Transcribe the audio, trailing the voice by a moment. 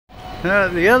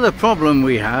The other problem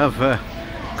we have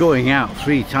going out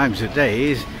 3 times a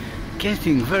day is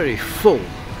getting very full.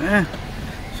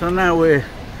 So now we're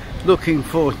looking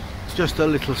for just a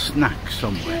little snack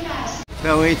somewhere.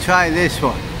 So we try this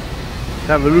one. Let's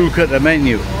have a look at the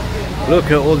menu. Look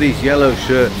at all these yellow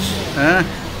shirts.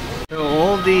 So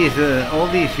all these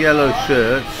yellow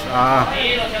shirts are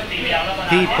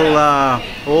people are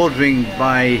ordering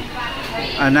by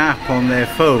an app on their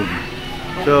phone.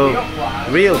 So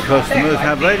real customers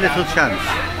have very little chance.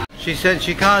 She said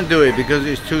she can't do it because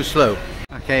it's too slow.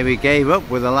 Okay, we gave up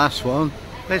with the last one.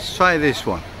 Let's try this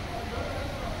one.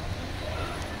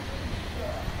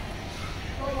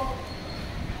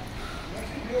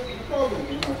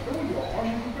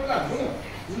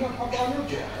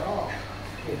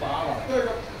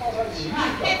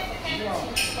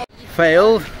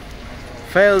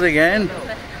 Failed again.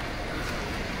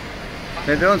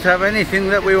 They don't have anything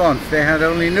that we want. They had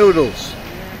only noodles.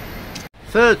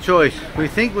 Third choice. We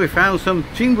think we found some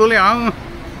qīng liáng.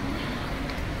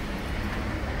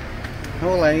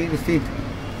 All I need is the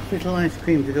little ice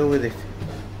cream to go with it.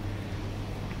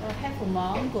 Have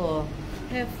mango,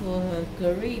 have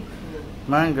grape.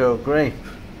 Mango, grape.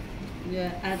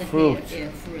 Yeah, add fruit.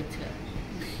 Here, fruit.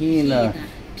 Peanut.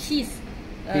 Peas.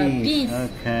 Beans. Beans.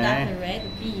 Okay. Not red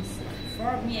beans.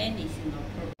 For me, anything.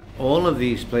 All of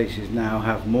these places now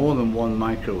have more than one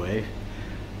microwave,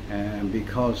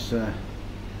 because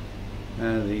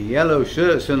the yellow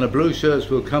shirts and the blue shirts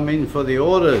will come in for the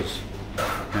orders.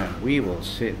 Now we will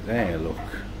sit there, look.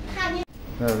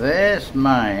 So there's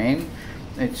mine.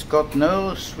 It's got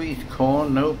no sweet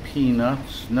corn, no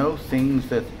peanuts, no things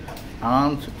that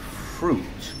aren't fruit.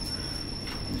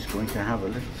 It's going to have a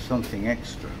little something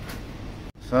extra.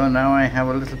 So now I have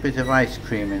a little bit of ice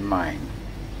cream in mine.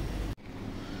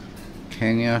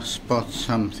 Can you spot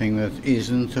something that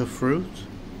isn't a fruit?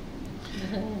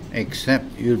 Except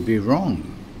you'd be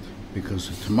wrong, because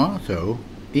a tomato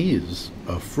is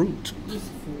a fruit. It's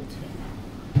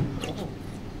fruit.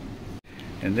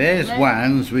 And there's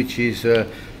ones which is,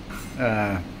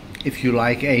 if you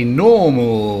like, a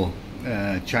normal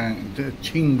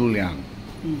qīng liáng.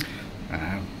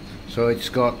 So it's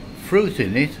got fruit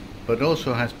in it, but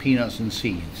also has peanuts and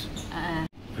seeds.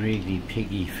 Greedy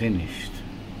piggy finished.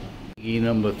 Piggy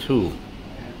number 2.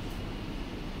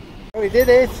 We did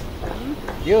it.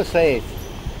 You say it.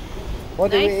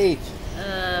 What do we eat?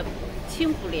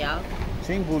 qīng liáng.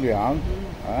 qīng liáng.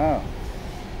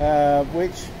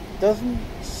 Which doesn't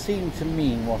seem to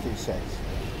mean what it says.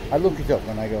 I'll look it up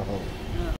when I go home.